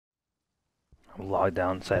Logged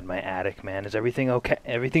down inside my attic, man. Is everything okay?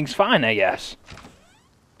 Everything's fine, I guess.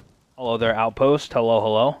 Hello there, Outpost. Hello,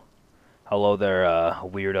 hello. Hello there,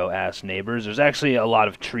 weirdo-ass neighbors. There's actually a lot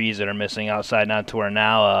of trees that are missing outside, not to where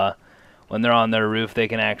now, when they're on their roof, they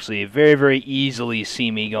can actually very, very easily see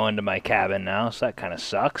me go into my cabin now, so that kind of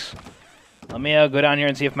sucks. Let me go down here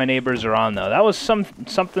and see if my neighbors are on, though. That was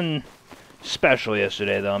something special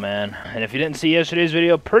yesterday, though, man. And if you didn't see yesterday's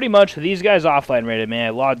video, pretty much these guys offline rated me. I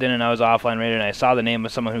logged in and I was offline rated, and I saw the name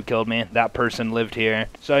of someone who killed me. That person lived here.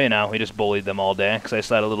 So, you know, we just bullied them all day, because I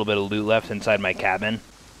still had a little bit of loot left inside my cabin.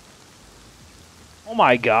 Oh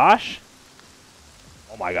my gosh.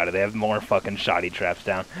 Oh my god, do they have more fucking shoddy traps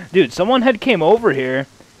down? Dude, someone had came over here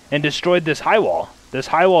and destroyed this high wall. This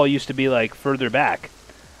high wall used to be, like, further back.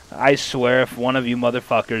 I swear if one of you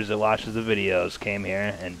motherfuckers that watches the videos came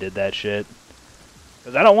here and did that shit.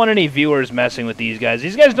 Because I don't want any viewers messing with these guys.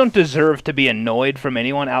 These guys don't deserve to be annoyed from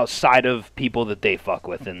anyone outside of people that they fuck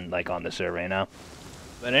with and like on the server, you know?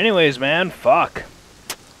 But anyways, man, fuck.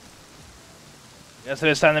 Guess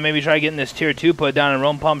it's time to maybe try getting this tier 2 put down in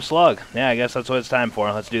Roam Pump Slug. Yeah, I guess that's what it's time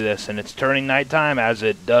for. Let's do this. And it's turning nighttime as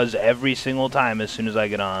it does every single time as soon as I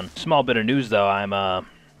get on. Small bit of news though, I'm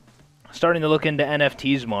starting to look into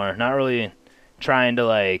NFTs more. Not really trying to,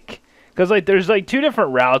 like... Because, like, there's, like, two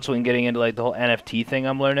different routes when getting into, like, the whole NFT thing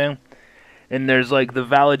I'm learning. And there's, like, the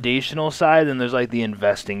validational side, and there's, like, the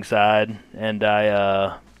investing side. And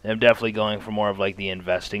I am definitely going for more of, like, the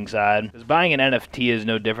investing side. Because buying an NFT is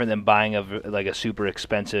no different than buying, like, a super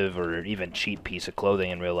expensive or even cheap piece of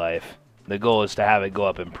clothing in real life. The goal is to have it go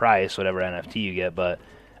up in price, whatever NFT you get, but...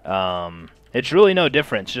 it's really no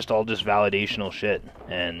different. It's just all just validational shit.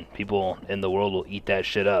 And people in the world will eat that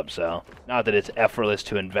shit up. So, not that it's effortless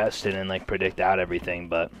to invest in and, like, predict out everything,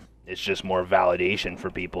 but it's just more validation for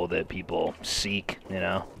people that people seek, you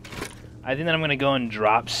know? I think that I'm going to go and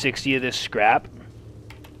drop 60 of this scrap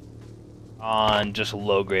on just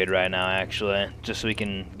low grade right now, actually. Just so we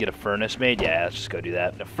can get a furnace made. Yeah, let's just go do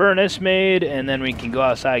that. A furnace made, and then we can go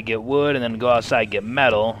outside, get wood, and then go outside, get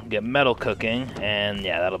metal cooking, and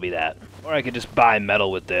yeah, that'll be that. Or I could just buy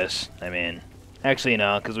metal with this. I mean, actually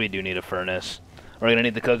no, because we do need a furnace. We're going to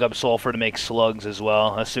need to cook up sulfur to make slugs as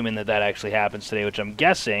well, assuming that that actually happens today, which I'm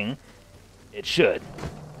guessing it should.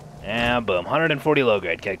 And boom, 140 low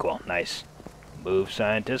grade. Okay, cool, nice. Move,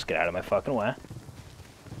 scientist, get out of my fucking way.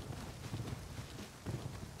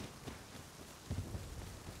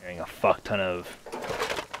 Hearing a fuck ton of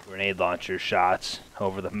grenade launcher shots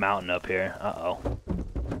over the mountain up here. Uh-oh.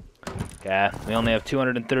 Okay, we only have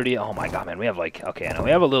 230. Oh my god, man, we have like, okay, no,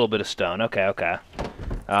 we have a little bit of stone. Okay, okay.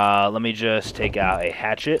 Let me just take out a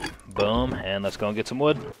hatchet. Boom, and let's go and get some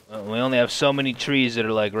wood. We only have so many trees that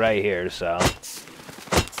are like right here, so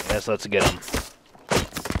yes, let's get them.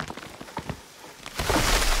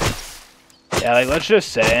 Yeah, like let's just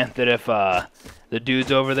say that if the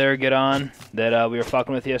dudes over there get on that we were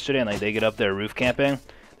fucking with yesterday, and like they get up there roof camping,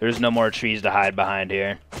 there's no more trees to hide behind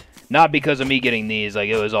here. Not because of me getting these, like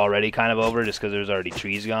it was already kind of over just because there's already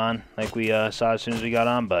trees gone, like we saw as soon as we got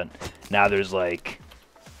on, but now there's like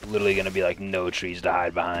literally going to be like no trees to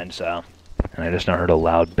hide behind, so. And I just now heard a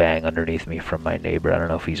loud bang underneath me from my neighbor. I don't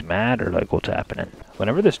know if he's mad or like what's happening.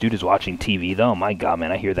 Whenever this dude is watching TV though, my god,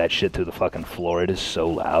 man, I hear that shit through the fucking floor. It is so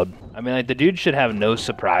loud. I mean, like the dude should have no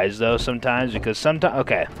surprise though sometimes, because sometimes,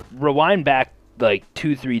 okay, rewind back like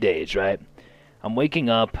 2-3 days, right? I'm waking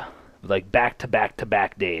up like back to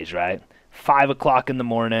back days, right? 5 o'clock in the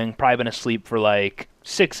morning, probably been asleep for like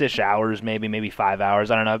 6-ish hours, maybe 5 hours.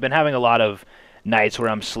 I don't know. I've been having a lot of nights where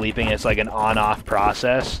I'm sleeping. It's like an on-off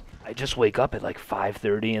process. I just wake up at like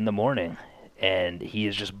 5:30 in the morning, and he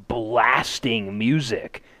is just blasting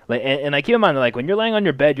music. Like, and I keep in mind, like when you're laying on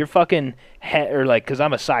your bed, your fucking head, or like, cause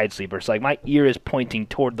I'm a side sleeper, so like my ear is pointing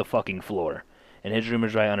toward the fucking floor, and his room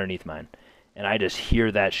is right underneath mine. And I just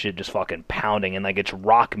hear that shit just fucking pounding, and like it's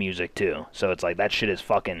rock music too. So it's like that shit is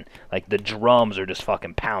fucking, like the drums are just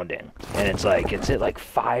fucking pounding. And it's like, it's at like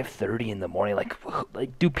 5:30 in the morning.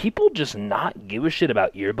 Like do people just not give a shit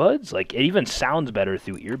about earbuds? Like it even sounds better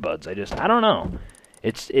through earbuds. I don't know.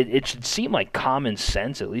 It should seem like common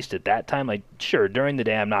sense, at least at that time. Like sure, during the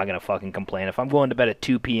day I'm not gonna fucking complain. If I'm going to bed at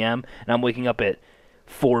 2 p.m. and I'm waking up at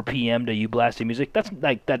 4 p.m. to you blasting music, that's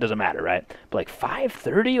like, that doesn't matter, right? But like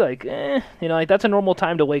 5:30, like you know, like that's a normal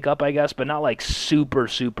time to wake up, I guess, but not like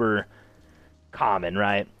super common,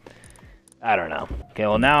 right? I don't know. Okay,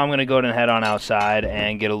 well now I'm gonna go ahead and head on outside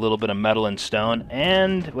and get a little bit of metal and stone.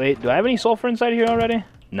 And wait, do I have any sulfur inside here already?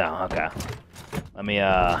 No. Okay, let me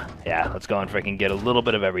yeah, let's go and freaking get a little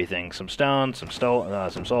bit of everything. Some stone, some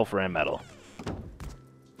sulfur, and metal.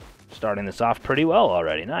 Starting this off pretty well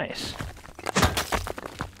already. Nice.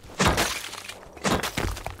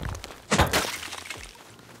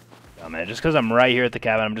 Alright, just because I'm right here at the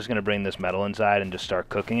cabin, I'm just going to bring this metal inside and just start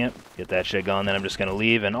cooking it. Get that shit going, then I'm just going to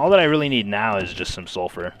leave. And all that I really need now is just some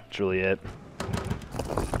sulfur. That's really it.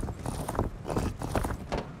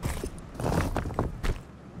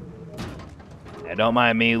 Yeah, don't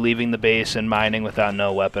mind me leaving the base and mining without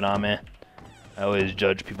no weapon on me. I always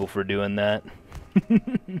judge people for doing that.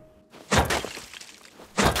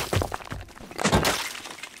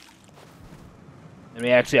 And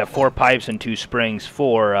we actually have 4 pipes and 2 springs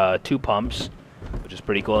for 2 pumps, which is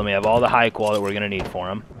pretty cool. And we have all the high qual that we're going to need for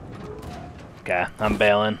them. Okay, I'm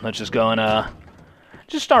bailing. Let's just go and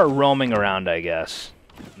just start roaming around, I guess.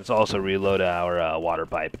 Let's also reload our water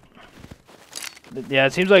pipe. Yeah,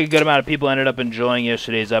 it seems like a good amount of people ended up enjoying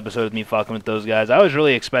yesterday's episode with me fucking with those guys. I was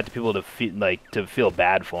really expecting people to feel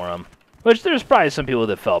bad for them. Which there's probably some people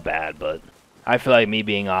that felt bad, but I feel like me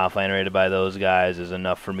being offlane rated by those guys is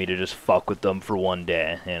enough for me to just fuck with them for one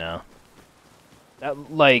day, you know?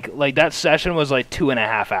 That, like that session was like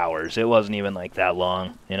 2.5 hours. It wasn't even like that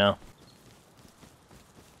long, you know?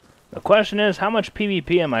 The question is, how much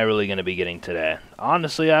PvP am I really going to be getting today?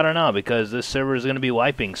 Honestly, I don't know, because this server is going to be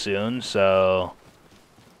wiping soon, so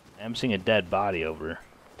I'm seeing a dead body over.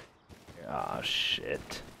 Oh,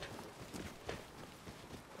 shit.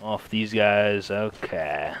 Off these guys.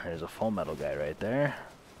 Okay. There's a full metal guy right there.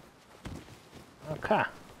 Okay.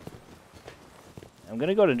 I'm going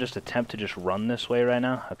to go to just attempt to just run this way right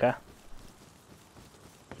now. Okay.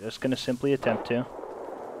 Just going to simply attempt to.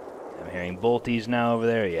 I'm hearing bolties now over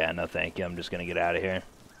there. Yeah, no thank you. I'm just going to get out of here.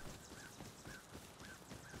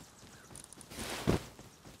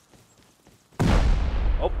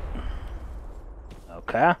 Oh.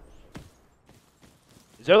 Okay.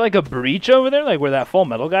 Is there like a breach over there, like where that full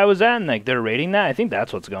metal guy was at, and like they're raiding that? I think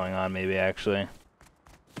that's what's going on, maybe, actually.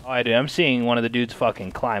 Oh, I do. I'm seeing one of the dudes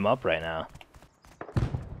fucking climb up right now.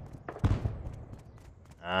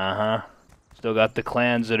 Uh-huh. Still got the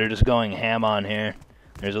clans that are just going ham on here.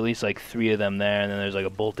 There's at least like 3 of them there, and then there's like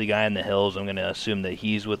a bolty guy in the hills. I'm gonna assume that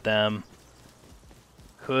he's with them.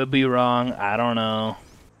 Could be wrong. I don't know.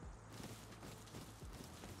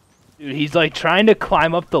 Dude, he's like trying to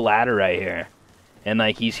climb up the ladder right here. And,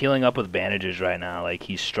 like, he's healing up with bandages right now. Like,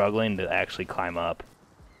 he's struggling to actually climb up.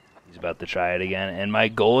 He's about to try it again. And my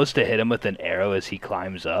goal is to hit him with an arrow as he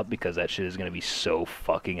climbs up, because that shit is going to be so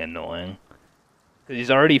fucking annoying. Because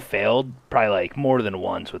he's already failed probably, like, more than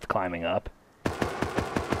once with climbing up.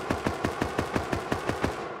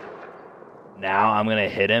 Now I'm going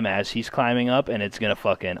to hit him as he's climbing up, and it's going to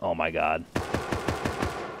fucking... Oh, my God.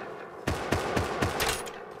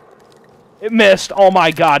 It missed. Oh,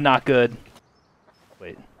 my God, not good.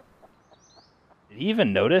 Wait. Did he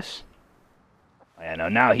even notice? Oh, yeah, no,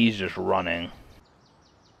 now he's just running.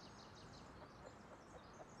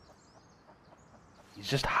 He's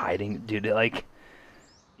just hiding. Dude, like,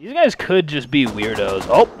 these guys could just be weirdos.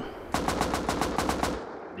 Oh!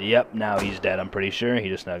 Yep, now he's dead, I'm pretty sure. He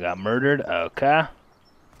just now got murdered. Okay.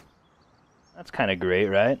 That's kind of great,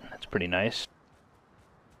 right? That's pretty nice.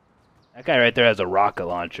 That guy right there has a rocket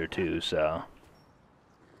launcher, too, so...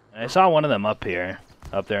 And I saw one of them up here.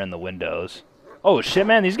 Up there in the windows. Oh, shit,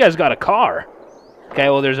 man. These guys got a car. Okay,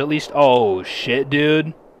 well, there's at least... Oh, shit,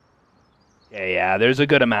 dude. Yeah, there's a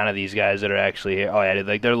good amount of these guys that are actually here. Oh, yeah,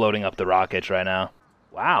 like, they're loading up the rockets right now.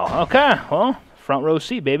 Wow, okay. Well, front row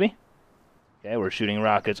seat, baby. Okay, we're shooting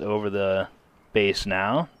rockets over the base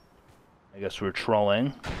now. I guess we're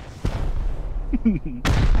trolling.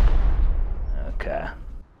 Okay.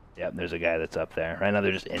 Yep, there's a guy that's up there. Right now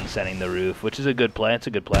they're just incensing the roof, which is a good play. It's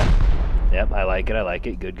a good play. Yep, I like it. I like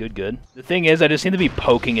it. Good, good, good. The thing is, I just seem to be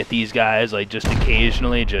poking at these guys, like, just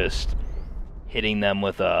occasionally just hitting them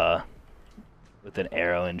with an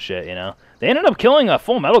arrow and shit, you know? They ended up killing a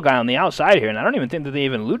full metal guy on the outside here, and I don't even think that they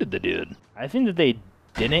even looted the dude. I think that they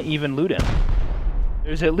didn't even loot him.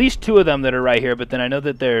 There's at least 2 of them that are right here, but then I know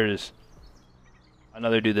that there's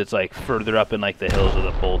another dude that's, like, further up in, like, the hills of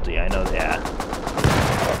the Bolty. I know, yeah.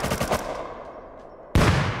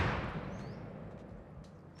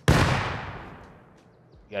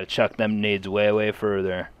 You gotta chuck them nades way, way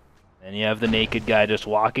further. And you have the naked guy just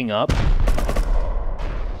walking up.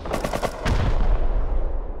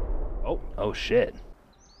 Oh shit.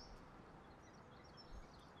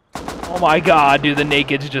 Oh my god, dude, the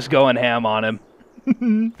naked's just going ham on him.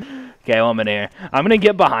 Okay, well, I'm in here. I'm gonna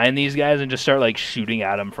get behind these guys and just start, like, shooting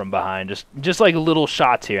at them from behind. Just like little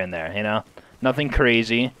shots here and there, you know? Nothing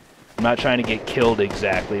crazy. I'm not trying to get killed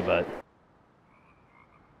exactly, but...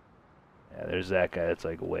 Yeah, there's that guy that's,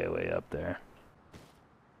 like, way, way up there.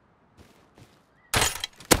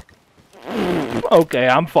 Okay,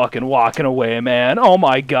 I'm fucking walking away, man. Oh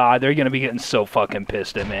my god, they're gonna be getting so fucking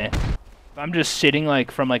pissed at me. If I'm just sitting,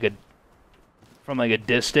 like, from, like, a from like a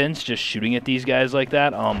distance, just shooting at these guys like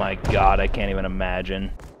that. Oh my god, I can't even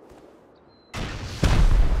imagine.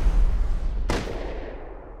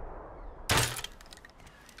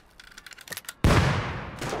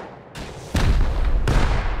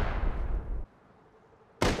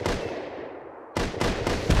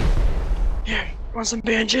 Here, want some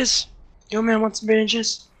bandages? Yo, man, want some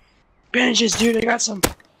bandages? Bandages, dude, I got some.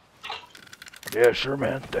 Yeah, sure,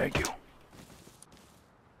 man. Thank you.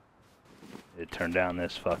 It turned down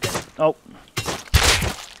this fucking... Oh!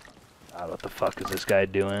 God, what the fuck is this guy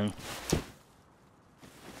doing?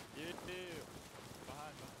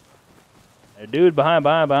 Hey, dude,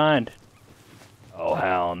 behind. Oh,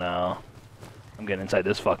 hell no. I'm getting inside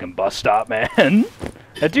this fucking bus stop, man.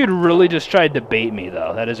 That dude really just tried to bait me,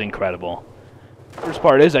 though. That is incredible. First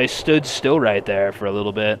part is I stood still right there for a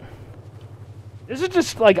little bit. This is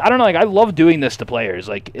just, like, I don't know, like, I love doing this to players.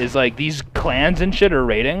 Like, these clans and shit are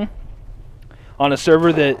raiding on a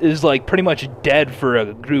server that is, like, pretty much dead for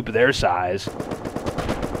a group their size.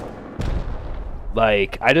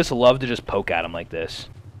 Like, I just love to just poke at them like this.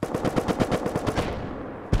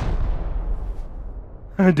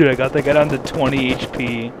 Dude, I got that guy down to 20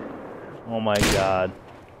 HP. Oh my god.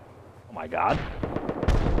 Oh my god.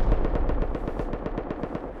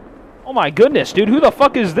 Oh my goodness, dude, who the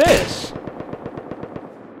fuck is this?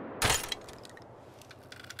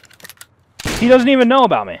 He doesn't even know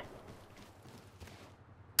about me.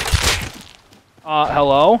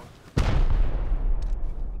 Hello?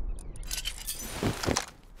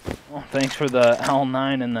 Well, thanks for the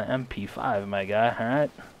L9 and the MP5, my guy,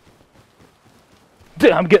 alright?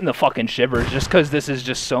 Dude, I'm getting the fucking shivers just because this is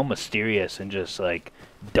just so mysterious and just, like,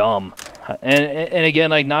 dumb. And again,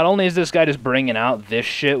 like, not only is this guy just bringing out this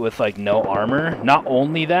shit with, like, no armor, not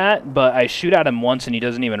only that, but I shoot at him once and he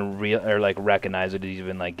doesn't even recognize it. He's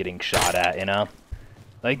even, like, getting shot at, you know?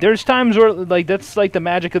 Like, there's times where, like, that's, like, the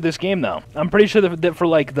magic of this game, though. I'm pretty sure that for,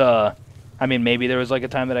 like, I mean, maybe there was, like, a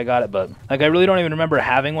time that I got it, but, like, I really don't even remember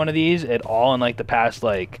having one of these at all in, like, the past,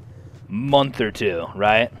 like, month or two,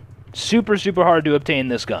 right? Super, super hard to obtain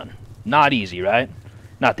this gun. Not easy, right?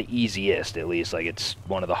 Not the easiest, at least. Like, it's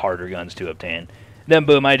one of the harder guns to obtain. Then,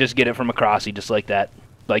 boom, I just get it from a crossy just like that.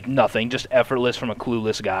 Like, nothing. Just effortless from a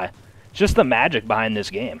clueless guy. It's just the magic behind this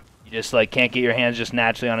game. You just, like, can't get your hands just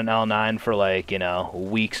naturally on an L9 for, like, you know,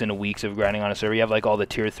 weeks and weeks of grinding on a server. You have, like, all the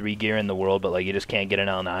tier 3 gear in the world, but, like, you just can't get an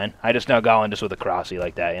L9. I just now got one just with a crossy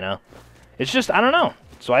like that, you know? It's just, I don't know.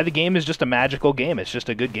 That's why the game is just a magical game. It's just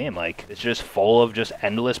a good game. Like, it's just full of just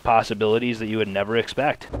endless possibilities that you would never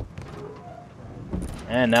expect.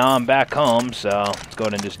 And now I'm back home, so let's go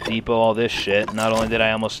ahead and just depot all this shit. Not only did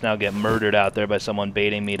I almost now get murdered out there by someone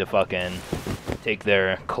baiting me to fucking take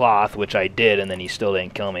their cloth, which I did, and then he still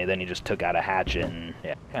didn't kill me. Then he just took out a hatchet and,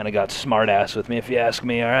 yeah, kind of got smart-ass with me, if you ask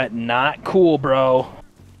me. Alright, not cool, bro.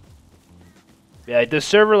 Yeah, like, this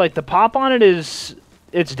server, like, the pop on it is...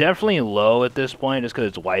 It's definitely low at this point, just because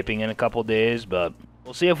it's wiping in a couple days, but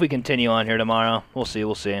we'll see if we continue on here tomorrow. We'll see,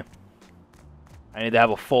 we'll see. I need to have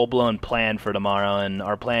a full-blown plan for tomorrow, and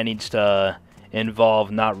our plan needs to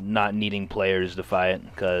involve not needing players to fight,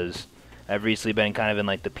 because I've recently been kind of in,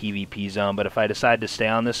 like, the PvP zone, but if I decide to stay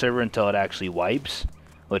on this server until it actually wipes,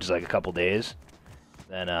 which is, like, a couple days,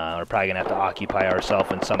 then we're probably going to have to occupy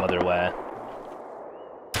ourselves in some other way.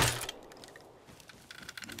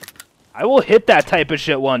 I will hit that type of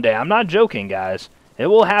shit one day. I'm not joking, guys. It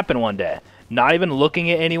will happen one day. Not even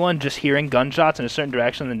looking at anyone, just hearing gunshots in a certain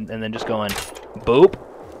direction and then just going, boop,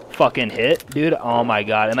 fucking hit, dude. Oh my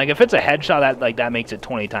god. And, like, if it's a headshot, that makes it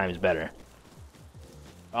 20 times better.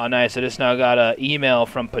 Oh, nice. I just now got an email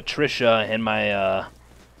from Patricia in my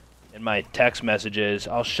text messages.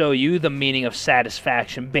 I'll show you the meaning of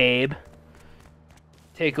satisfaction, babe.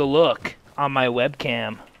 Take a look on my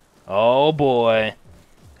webcam. Oh boy.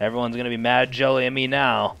 Everyone's gonna be mad jelly at me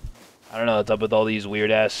now. I don't know what's up with all these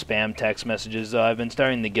weird-ass spam text messages, though. I've been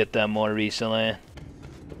starting to get them more recently.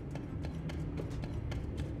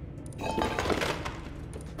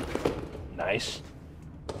 Nice.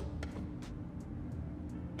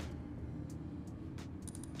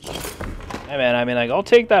 Hey, man, I mean, like, I'll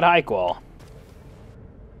take that high qual.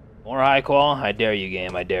 More high qual? I dare you,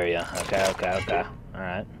 game. I dare you. Okay.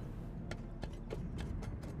 Alright.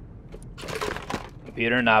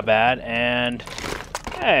 Computer, not bad. And...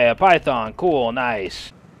 hey, a python. Cool,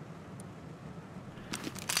 nice.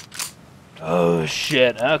 Oh,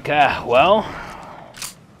 shit. Okay, well...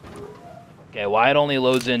 okay, why it only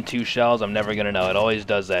loads in 2 shells, I'm never gonna know. It always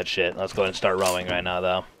does that shit. Let's go ahead and start rowing right now,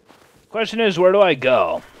 though. Question is, where do I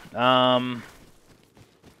go?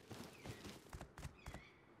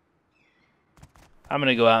 I'm going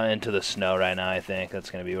to go out into the snow right now, I think. That's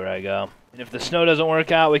going to be where I go. And if the snow doesn't work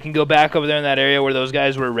out, we can go back over there in that area where those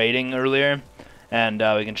guys were raiding earlier. And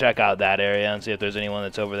we can check out that area and see if there's anyone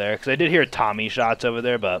that's over there. Because I did hear Tommy shots over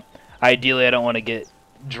there, but ideally I don't want to get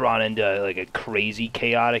drawn into like a crazy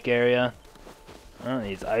chaotic area. Oh,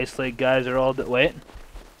 these Ice Lake guys are all... Wait.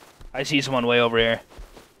 I see someone way over here.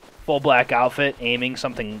 Full black outfit, aiming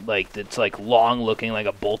something like that's like long looking, like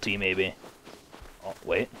a bolty maybe. Oh,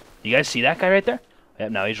 wait. You guys see that guy right there?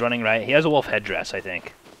 Yep, no, he's running right. He has a wolf headdress, I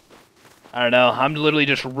think. I don't know. I'm literally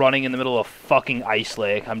just running in the middle of fucking Ice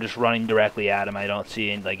Lake. I'm just running directly at him. I don't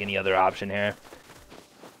see like any other option here.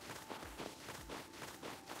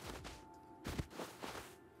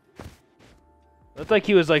 Looked like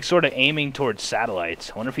he was like sort of aiming towards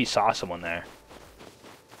satellites. I wonder if he saw someone there.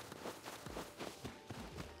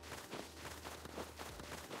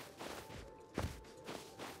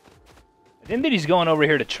 I think that he's going over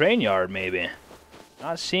here to train yard, maybe.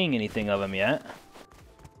 Not seeing anything of him yet.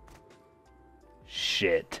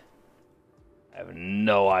 Shit. I have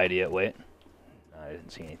no idea. Wait. No, I didn't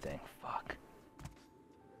see anything. Fuck.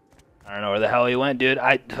 I don't know where the hell he went, dude.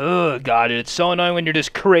 Oh, God, dude. It's so annoying when you're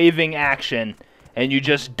just craving action and you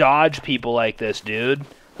just dodge people like this, dude.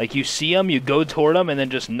 Like, you see them, you go toward them, and then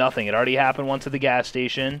just nothing. It already happened once at the gas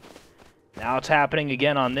station. Now it's happening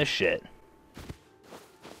again on this shit.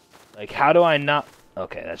 Like, how do I not...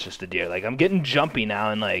 Okay, that's just a deer. Like, I'm getting jumpy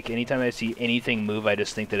now, and, like, anytime I see anything move, I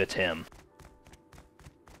just think that it's him.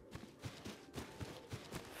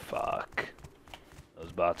 Fuck.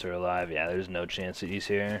 Those bots are alive. Yeah, there's no chance that he's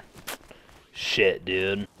here. Shit,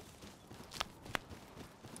 dude.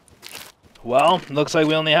 Well, looks like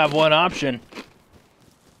we only have one option.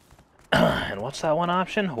 And what's that one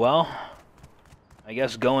option? Well, I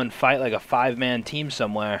guess go and fight like a 5-man team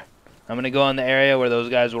somewhere. I'm going to go in the area where those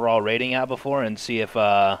guys were all raiding at before and see if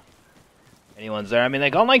anyone's there. I mean,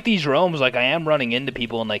 like, unlike these roams, like, I am running into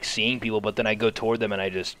people and, like, seeing people, but then I go toward them and I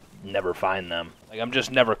just never find them. Like, I'm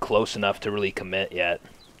just never close enough to really commit yet,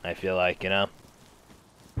 I feel like, you know?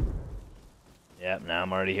 Yep, now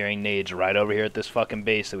I'm already hearing nades right over here at this fucking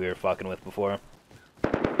base that we were fucking with before.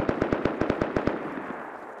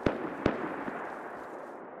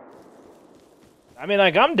 I mean,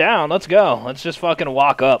 like, I'm down. Let's go. Let's just fucking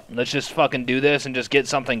walk up. Let's just fucking do this and just get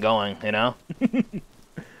something going, you know?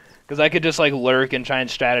 Because I could just, like, lurk and try and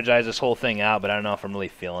strategize this whole thing out, but I don't know if I'm really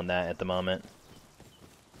feeling that at the moment.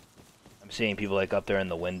 I'm seeing people, like, up there in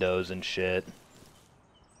the windows and shit.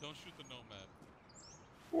 Don't shoot the nomad.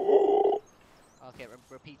 Okay,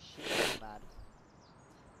 repeat, shoot the nomad.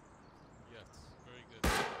 Yes, very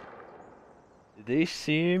good. Did they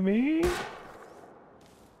see me? I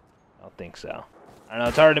don't think so. I don't know,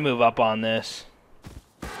 it's hard to move up on this.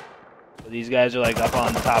 But these guys are like up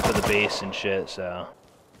on the top of the base and shit, so...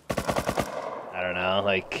 I don't know,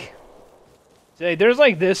 like... See, there's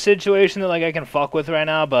like this situation that like I can fuck with right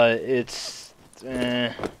now, but it's...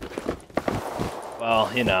 Well,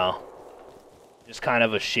 you know. Just kind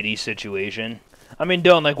of a shitty situation. I mean,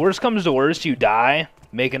 Dylan, like, worst comes to worst, you die,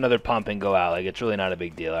 make another pump and go out. Like, it's really not a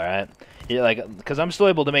big deal, alright? Yeah, like, because I'm still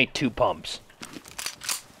able to make 2 pumps.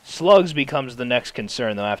 Slugs becomes the next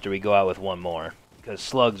concern, though, after we go out with one more. Because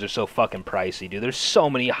slugs are so fucking pricey, dude. There's so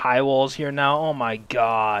many high walls here now. Oh, my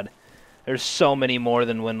God. There's so many more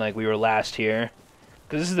than when, like, we were last here.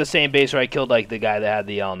 Because this is the same base where I killed, like, the guy that had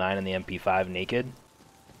the L9 and the MP5 naked.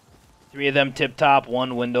 3 of them tip-top,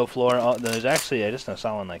 1 window floor. Oh, there's actually, I just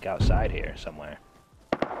saw one, like, outside here somewhere.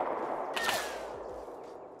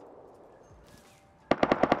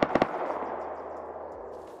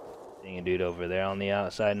 Seeing a dude over there on the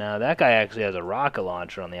outside now. That guy actually has a rocket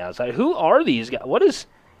launcher on the outside. Who are these guys? What is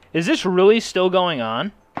this really still going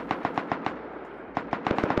on?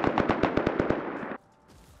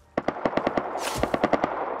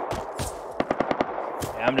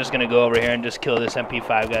 Yeah, I'm just gonna go over here and just kill this MP5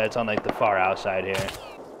 guy that's on like the far outside here.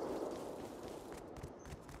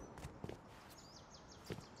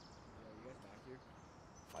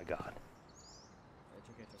 Oh my God.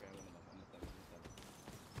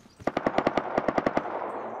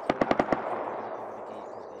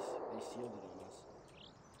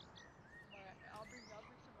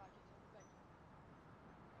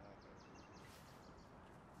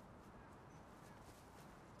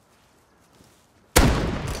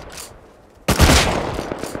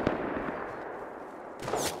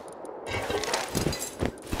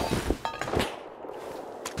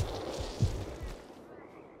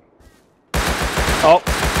 Oh.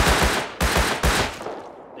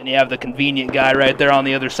 Then you have the convenient guy right there on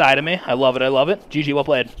the other side of me. I love it, I love it. GG, well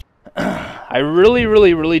played. I really,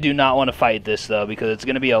 really, really do not want to fight this, though, because it's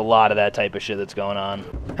going to be a lot of that type of shit that's going on.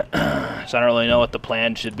 So I don't really know what the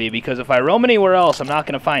plan should be, because if I roam anywhere else, I'm not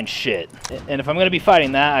going to find shit. And if I'm going to be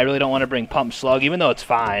fighting that, I really don't want to bring pump slug, even though it's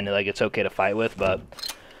fine, like, it's okay to fight with, but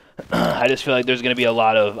I just feel like there's going to be a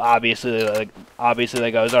lot of, obviously, like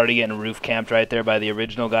I was already getting roof camped right there by the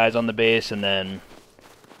original guys on the base, and then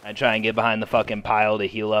I try and get behind the fucking pile to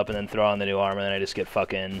heal up and then throw on the new armor, and then I just get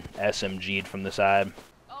fucking SMG'd from the side.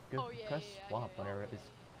 Press swap whenever it's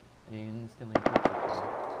instantly improves.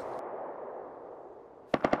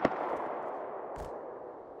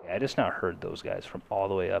 Yeah, I just now heard those guys from all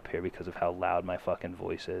the way up here because of how loud my fucking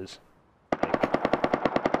voice is.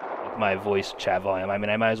 Like my voice chat volume. I mean,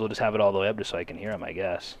 I might as well just have it all the way up just so I can hear them, I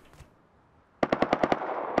guess.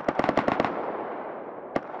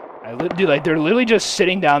 Dude, like, they're literally just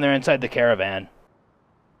sitting down there inside the caravan.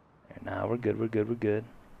 Nah, we're good, we're good, we're good.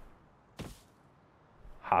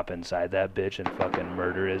 Hop inside that bitch and fucking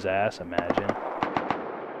murder his ass, imagine.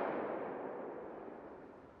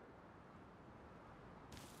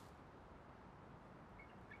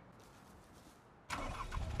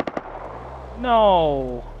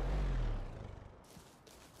 No.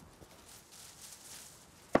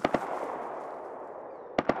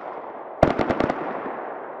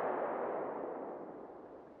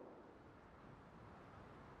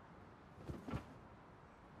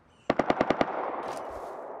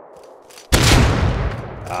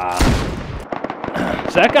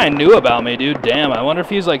 So that guy knew about me, dude. Damn, I wonder if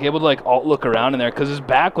he's like able to like alt look around in there because his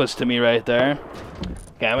back was to me right there.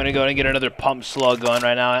 Okay, I'm gonna go and get another pump slug going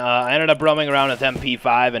right now. I ended up roaming around with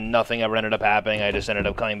MP5 and nothing ever ended up happening. I just ended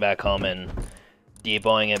up coming back home and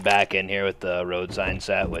depoting it back in here with the road sign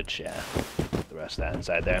set, which, yeah, the rest of that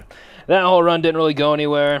inside there. That whole run didn't really go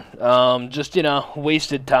anywhere. Just, you know,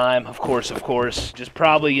 wasted time, of course. Just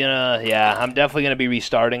probably gonna, yeah, I'm definitely gonna be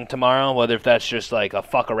restarting tomorrow, whether if that's just like a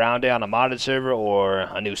fuck around day on a modded server or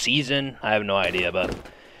a new season. I have no idea, but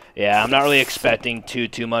yeah, I'm not really expecting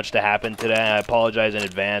too much to happen today. I apologize in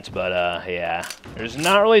advance, but yeah, there's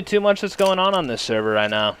not really too much that's going on this server right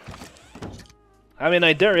now. I mean,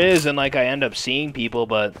 like, there is, and like I end up seeing people,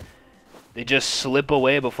 but they just slip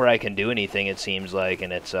away before I can do anything, it seems like,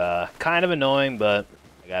 and it's kind of annoying, but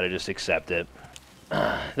I gotta just accept it.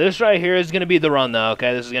 This right here is gonna be the run, though,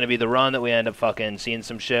 okay? This is gonna be the run that we end up fucking seeing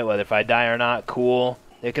some shit, whether if I die or not, cool.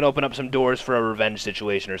 It can open up some doors for a revenge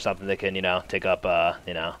situation or something that can, you know, take up,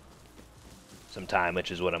 you know, some time,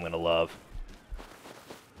 which is what I'm gonna love.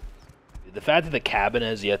 The fact that the cabin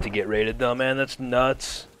has yet to get raided, though, man, that's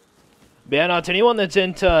nuts. But yeah, no, to anyone that's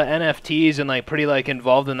into NFTs and like pretty like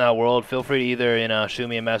involved in that world, feel free to either, you know, shoot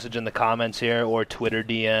me a message in the comments here or Twitter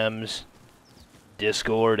DMs,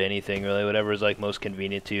 Discord, anything really, whatever is like most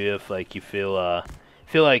convenient to you. If like you feel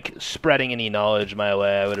like spreading any knowledge my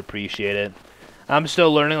way, I would appreciate it. I'm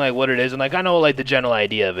still learning like what it is, and like I know like the general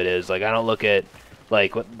idea of it is. Like I don't look at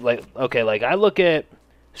okay, like I look at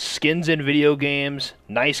skins in video games,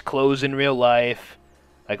 nice clothes in real life,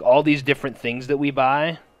 like all these different things that we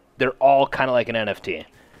buy. They're all kind of like an NFT.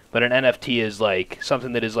 But an NFT is like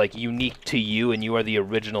something that is like unique to you, and you are the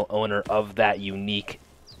original owner of that unique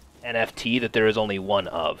NFT that there is only one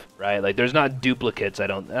of, right? Like there's not duplicates. I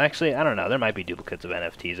don't know. There might be duplicates of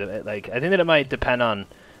NFTs. Like I think that it might depend on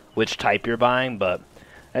which type you're buying, but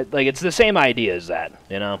like it's the same idea as that,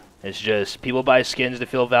 you know? It's just people buy skins to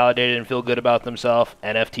feel validated and feel good about themselves.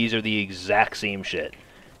 NFTs are the exact same shit.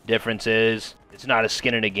 Difference is it's not a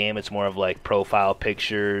skin in a game, it's more of like profile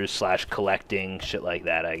pictures / collecting, shit like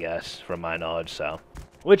that, I guess, from my knowledge, so.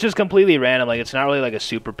 Which is completely random, like it's not really like a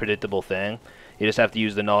super predictable thing. You just have to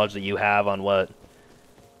use the knowledge that you have on what,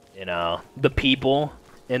 you know, the people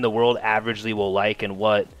in the world averagely will like and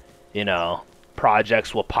what, you know,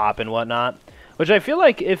 projects will pop and whatnot. Which I feel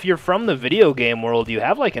like if you're from the video game world, you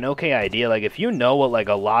have like an okay idea. Like if you know what like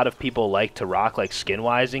a lot of people like to rock like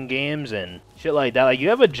skin-wise in games and shit like that, like you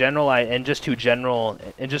have a general just a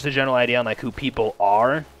general idea on like who people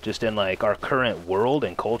are just in like our current world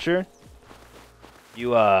and culture.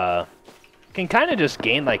 You can kind of just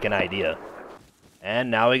gain like an idea. And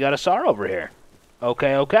now we got a SAR over here.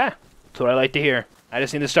 Okay. That's what I like to hear. I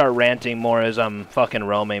just need to start ranting more as I'm fucking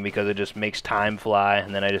roaming because it just makes time fly,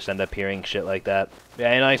 and then I just end up hearing shit like that.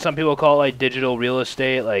 Yeah, and like some people call it like digital real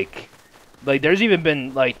estate, like there's even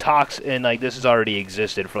been like talks, and like this has already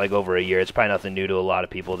existed for like over a year. It's probably nothing new to a lot of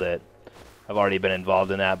people that have already been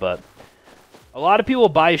involved in that, but a lot of people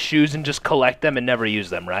buy shoes and just collect them and never use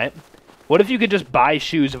them, right? What if you could just buy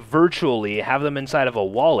shoes virtually, have them inside of a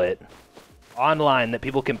wallet online that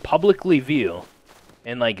people can publicly view,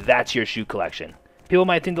 and like that's your shoe collection? People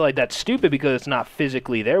might think that like that's stupid because it's not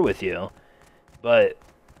physically there with you, but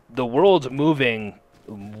the world's moving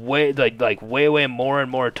way way more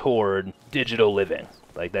and more toward digital living.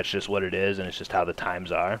 Like, that's just what it is, and it's just how the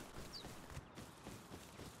times are.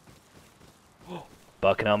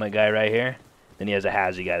 Buck helmet guy right here. Then he has a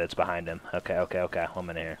Hazy guy that's behind him. Okay. I'm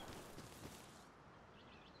in here.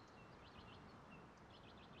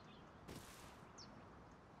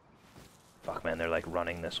 Fuck, man, they're like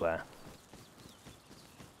running this way.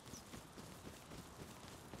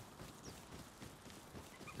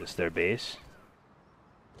 Is this their base?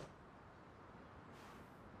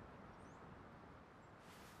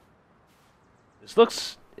 This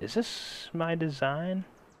looks... Is this my design?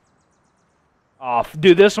 Oh,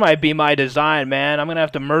 dude, this might be my design, man. I'm gonna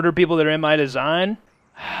have to murder people that are in my design.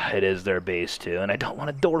 It is their base, too. And I don't want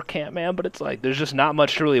a door camp, man, but it's like, there's just not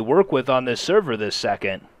much to really work with on this server this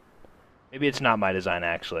second. Maybe it's not my design,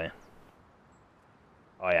 actually.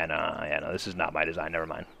 Oh, yeah, no, this is not my design. Never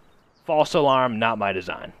mind. False alarm, not my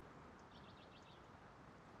design.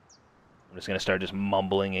 I'm just gonna start just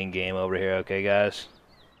mumbling in-game over here, okay, guys?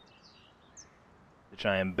 To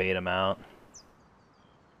try and bait him out.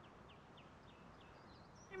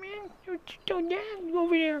 Hey, man, you're so damn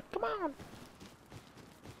over there. Come on.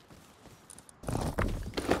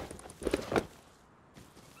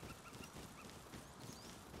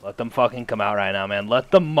 Let them fucking come out right now, man. Let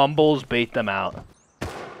the mumbles bait them out.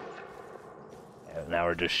 Yeah, now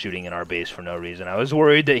we're just shooting in our base for no reason. I was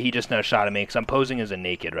worried that he just now shot at me because I'm posing as a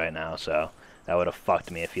naked right now, so that would have fucked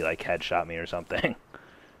me if he like headshot me or something.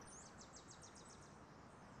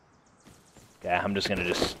 Yeah, I'm just gonna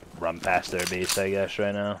just run past their base, I guess,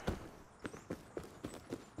 right now.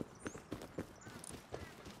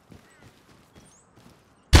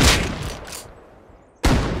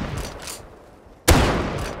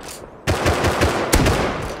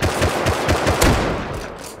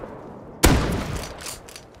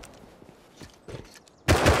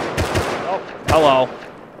 Hello.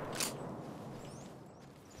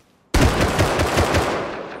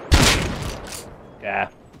 Yeah.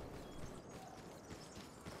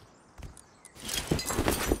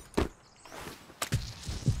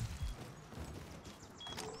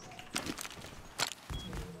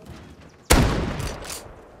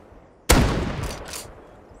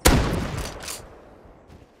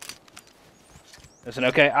 Listen,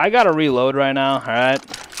 okay, I gotta reload right now, alright?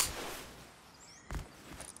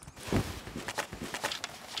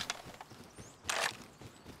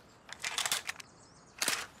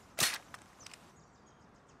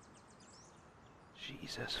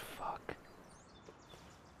 Jesus fuck.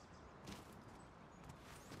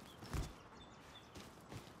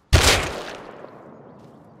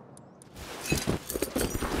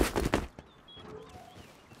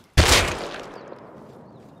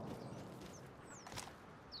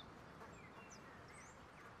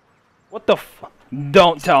 What the f-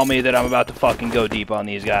 Don't tell me that I'm about to fucking go deep on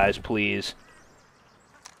these guys, please.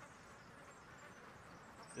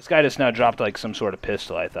 This guy just now dropped like some sort of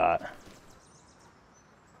pistol, I thought.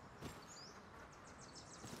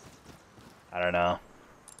 I don't know.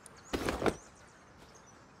 Like,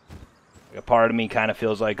 a part of me kind of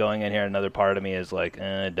feels like going in here, another part of me is like,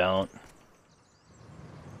 don't.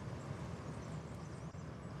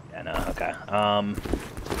 Yeah, no, okay.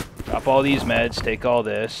 Drop all these meds, take all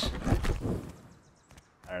this.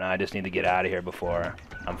 I don't know, I just need to get out of here before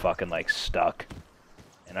I'm fucking, like, stuck.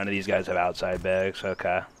 And none of these guys have outside bags,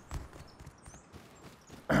 okay.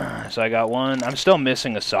 So I got one. I'm still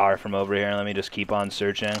missing a SAR from over here. Let me just keep on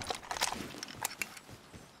searching.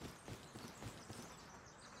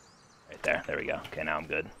 There we go. Okay, now I'm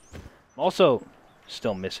good. I'm also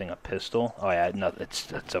still missing a pistol. Oh yeah, no,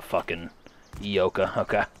 it's a fucking Ioka.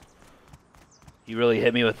 Okay. He really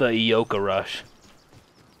hit me with the Ioka rush.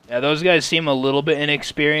 Yeah, those guys seem a little bit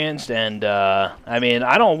inexperienced, and I mean,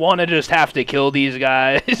 I don't want to just have to kill these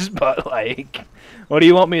guys, but like, what do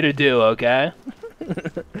you want me to do? Okay.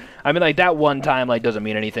 I mean, like, that one time like doesn't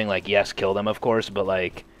mean anything. Like, yes, kill them, of course, but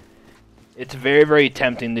like, it's very, very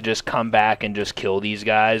tempting to just come back and just kill these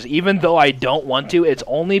guys. Even though I don't want to, it's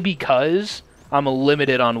only because I'm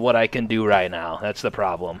limited on what I can do right now. That's the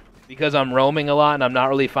problem. Because I'm roaming a lot and I'm not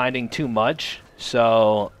really finding too much.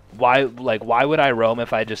 So, why would I roam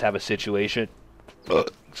if I just have a situation,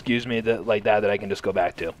 excuse me, that I can just go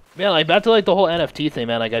back to? Yeah, like, back to, like, the whole NFT thing,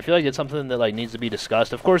 man. Like, I feel like it's something that, like, needs to be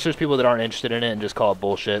discussed. Of course, there's people that aren't interested in it and just call it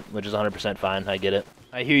bullshit, which is 100% fine. I get it.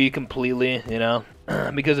 I hear you completely, you know,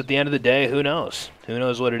 because at the end of the day, who knows? Who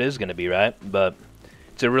knows what it is going to be, right? But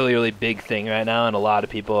it's a really, really big thing right now, and a lot of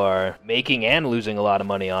people are making and losing a lot of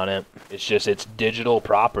money on it. It's just, it's digital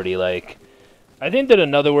property. Like, I think that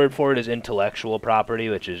another word for it is intellectual property,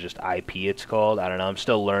 which is just IP it's called. I don't know, I'm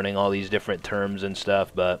still learning all these different terms and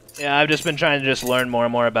stuff, but yeah, I've just been trying to just learn more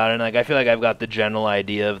and more about it, and like I feel like I've got the general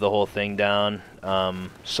idea of the whole thing down,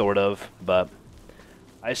 sort of, but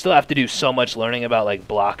I still have to do so much learning about like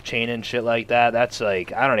blockchain and shit like that. That's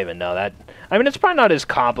like, I don't even know that. I mean, it's probably not as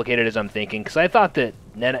complicated as I'm thinking, because I thought that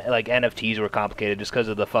like NFTs were complicated just because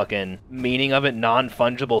of the fucking meaning of it,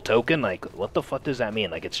 non-fungible token. Like, what the fuck does that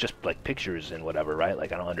mean? Like, it's just like pictures and whatever, right?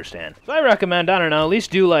 Like, I don't understand. So I recommend, I don't know, at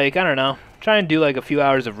least do like, I don't know, try and do like a few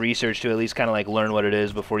hours of research to at least kind of like learn what it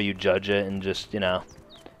is before you judge it, and just, you know,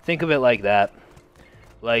 think of it like that.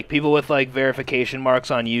 Like, people with like verification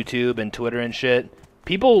marks on YouTube and Twitter and shit,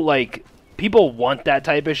 people want that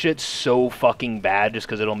type of shit so fucking bad just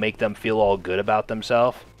because it'll make them feel all good about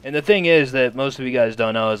themselves. And the thing is that most of you guys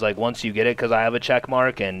don't know is like once you get it, because I have a check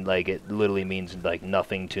mark and like it literally means like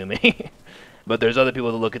nothing to me. But there's other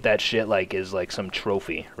people that look at that shit like is like some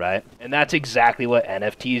trophy, right? And that's exactly what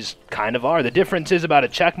NFTs kind of are. The difference is about a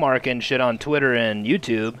check mark and shit on Twitter and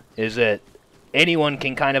YouTube is that anyone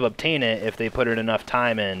can kind of obtain it if they put in enough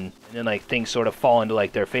time in, and then like things sort of fall into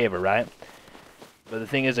like their favor, right? But the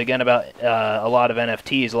thing is, again, about a lot of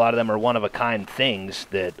NFTs, a lot of them are one-of-a-kind things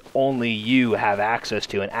that only you have access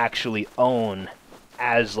to and actually own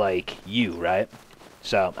as, like, you, right?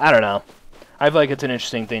 So, I don't know. I feel like it's an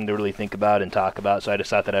interesting thing to really think about and talk about, so I just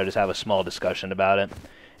thought that I would just have a small discussion about it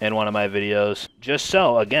in one of my videos. Just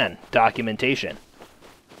so, again, documentation.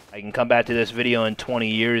 I can come back to this video in 20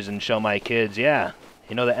 years and show my kids, yeah,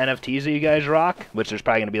 you know the NFTs that you guys rock? Which there's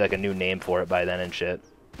probably going to be, like, a new name for it by then and shit.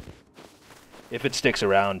 If it sticks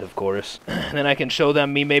around, of course. And then I can show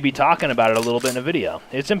them me maybe talking about it a little bit in a video.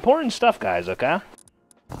 It's important stuff, guys, okay?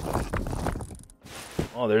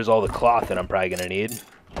 Oh, there's all the cloth that I'm probably going to need.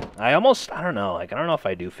 I don't know. Like, I don't know if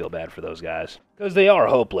I do feel bad for those guys. Because they are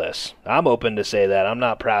hopeless. I'm open to say that. I'm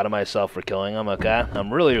not proud of myself for killing them, okay?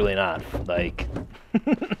 I'm really, really not. Like,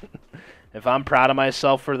 if I'm proud of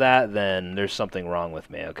myself for that, then there's something wrong with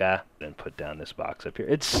me, okay? And put down this box up here.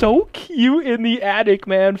 It's so cute in the attic,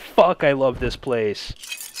 man. Fuck, I love this place.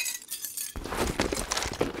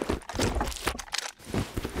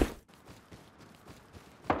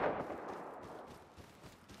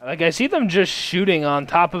 Like, I see them just shooting on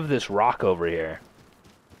top of this rock over here.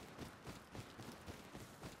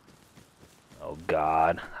 Oh,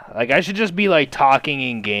 God. Like, I should just be, like, talking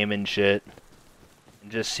in game and shit.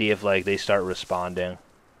 And just see if, like, they start responding.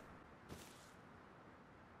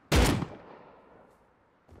 Oh,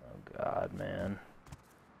 God, man.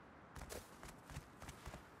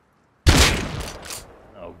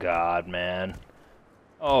 Oh, God, man.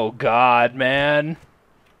 Oh, God, man.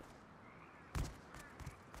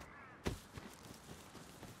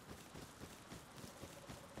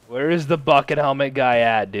 Where is the bucket helmet guy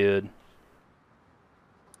at, dude?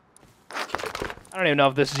 I don't even know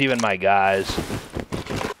if this is even my guys.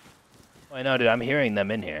 Oh, I know, dude. I'm hearing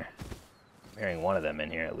them in here. I'm hearing one of them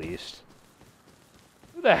in here, at least.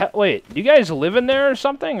 Who the hell? Wait, do you guys live in there or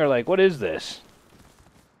something? Or, like, what is this?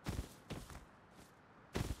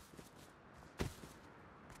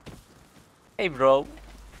 Hey, bro.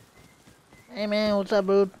 Hey, man. What's up,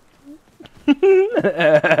 dude?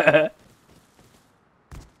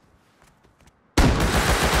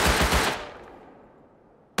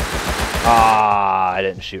 Ah, I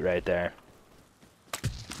didn't shoot right there.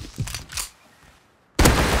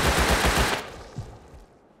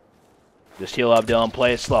 Just heal up, Dylan.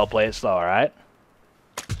 Play it slow, alright?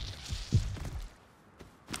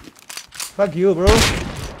 Fuck you, bro.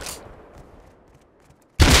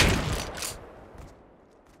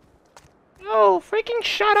 No, freaking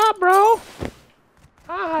shut up, bro.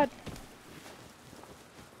 God.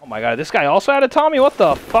 Oh my god, this guy also had a Tommy? What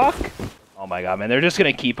the fuck? Oh my god, man, they're just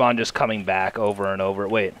gonna keep on just coming back over and over.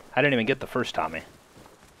 Wait, I didn't even get the first Tommy.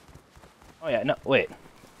 Oh yeah, no, wait.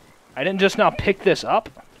 I didn't just not pick this up?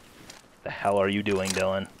 The hell are you doing,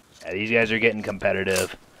 Dylan? Yeah, these guys are getting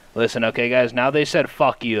competitive. Listen, okay, guys, now they said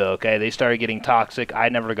fuck you, okay? They started getting toxic. I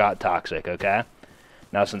never got toxic, okay?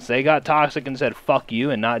 Now, since they got toxic and said fuck you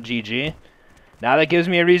and not GG, now that gives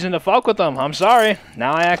me a reason to fuck with them. I'm sorry.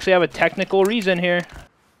 Now I actually have a technical reason here.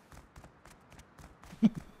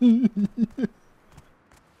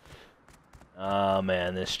 Oh,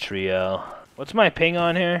 man, this trio. What's my ping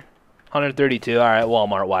on here? 132. All right,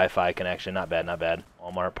 Walmart Wi-Fi connection. Not bad, not bad.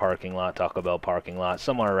 Walmart parking lot, Taco Bell parking lot,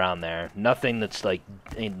 somewhere around there. Nothing that's like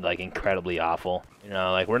incredibly awful. You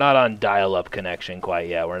know, like we're not on dial-up connection quite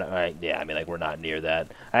yet. We're not. Yeah, I mean, like we're not near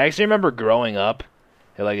that. I actually remember growing up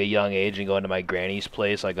at like a young age and going to my granny's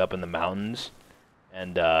place, like up in the mountains.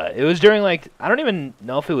 And it was during like, I don't even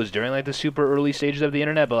know if it was during like the super early stages of the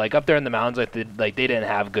internet, but like up there in the mountains, like they didn't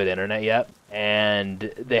have good internet yet, and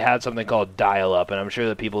they had something called dial-up, and I'm sure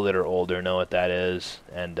the people that are older know what that is.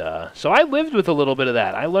 And so I lived with a little bit of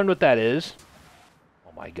that. I learned what that is.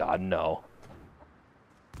 Oh my God, no.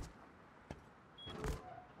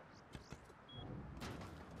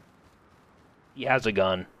 He has a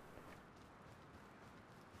gun.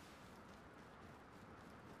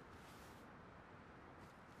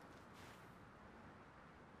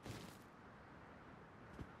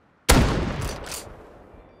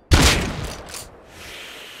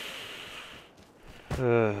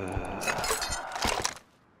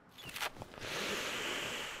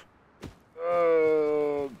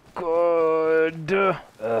 Oh, God.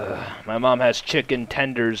 My mom has chicken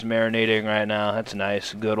tenders marinating right now. That's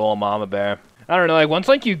nice. Good old mama bear. I don't know, like, once,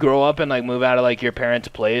 like, you grow up and, like, move out of, like, your parents'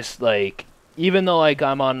 place, like, even though, like,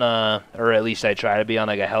 I'm on, or at least I try to be on,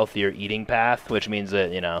 like, a healthier eating path, which means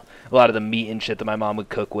that, you know, a lot of the meat and shit that my mom would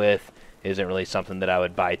cook with isn't really something that I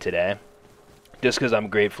would buy today. Just because I'm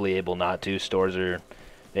gratefully able not to. Stores are,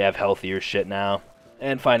 they have healthier shit now.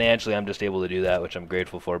 And financially, I'm just able to do that, which I'm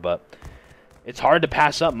grateful for, but it's hard to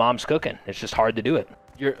pass up mom's cooking. It's just hard to do it.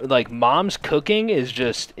 Like, mom's cooking is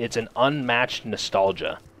just, it's an unmatched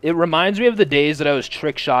nostalgia. It reminds me of the days that I was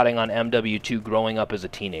trick-shotting on MW2 growing up as a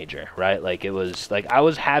teenager, right? Like, it was, like, I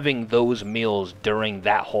was having those meals during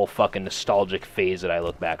that whole fucking nostalgic phase that I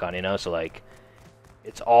look back on, you know? So, like,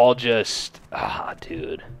 it's all just,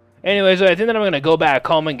 dude. Anyways, I think that I'm going to go back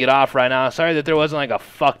home and get off right now. Sorry that there wasn't like a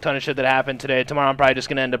fuck ton of shit that happened today. Tomorrow I'm probably just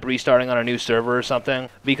going to end up restarting on a new server or something.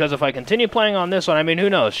 Because if I continue playing on this one, I mean, who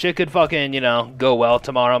knows? Shit could fucking, you know, go well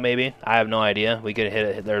tomorrow maybe. I have no idea. We could hit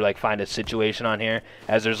it, or like find a situation on here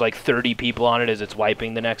as there's like 30 people on it as it's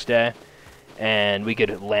wiping the next day. And we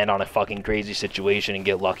could land on a fucking crazy situation and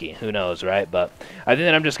get lucky. Who knows, right? But I think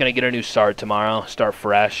that I'm just going to get a new start tomorrow. Start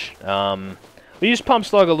fresh. We used Pump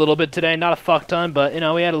Slug a little bit today, not a fuck ton, but, you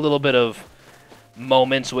know, we had a little bit of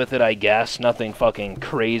moments with it, I guess. Nothing fucking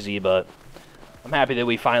crazy, but I'm happy that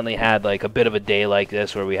we finally had, like, a bit of a day like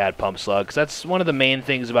this where we had Pump Slug, because that's one of the main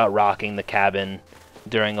things about rocking the cabin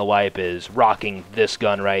during a wipe is rocking this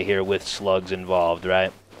gun right here with slugs involved,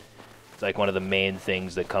 right? It's, like, one of the main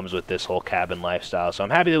things that comes with this whole cabin lifestyle. So I'm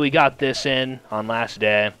happy that we got this in on last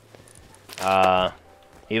day.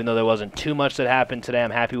 Even though there wasn't too much that happened today, I'm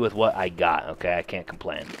happy with what I got, okay? I can't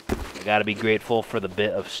complain. I gotta be grateful for the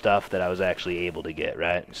bit of stuff that I was actually able to get,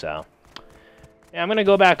 right? So, yeah, I'm gonna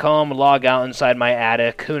go back home, log out inside my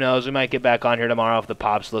attic. Who knows? We might get back on here tomorrow if the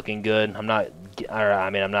pop's looking good. I'm not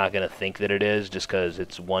gonna think that it is, just because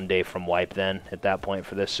it's one day from wipe then, at that point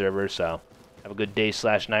for this server, so have a good day /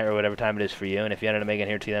 night or whatever time it is for you, and if you ended up making it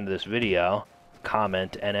here to the end of this video,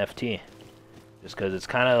 comment NFT. Just because it's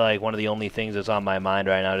kind of like one of the only things that's on my mind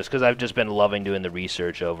right now, just because I've just been loving doing the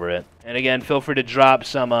research over it. And again, feel free to drop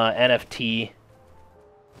some NFT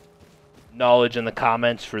knowledge in the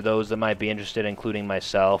comments for those that might be interested, including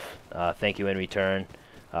myself. Thank you in return.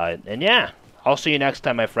 And yeah, I'll see you next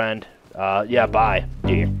time, my friend. Yeah, bye.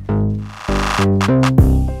 Dear.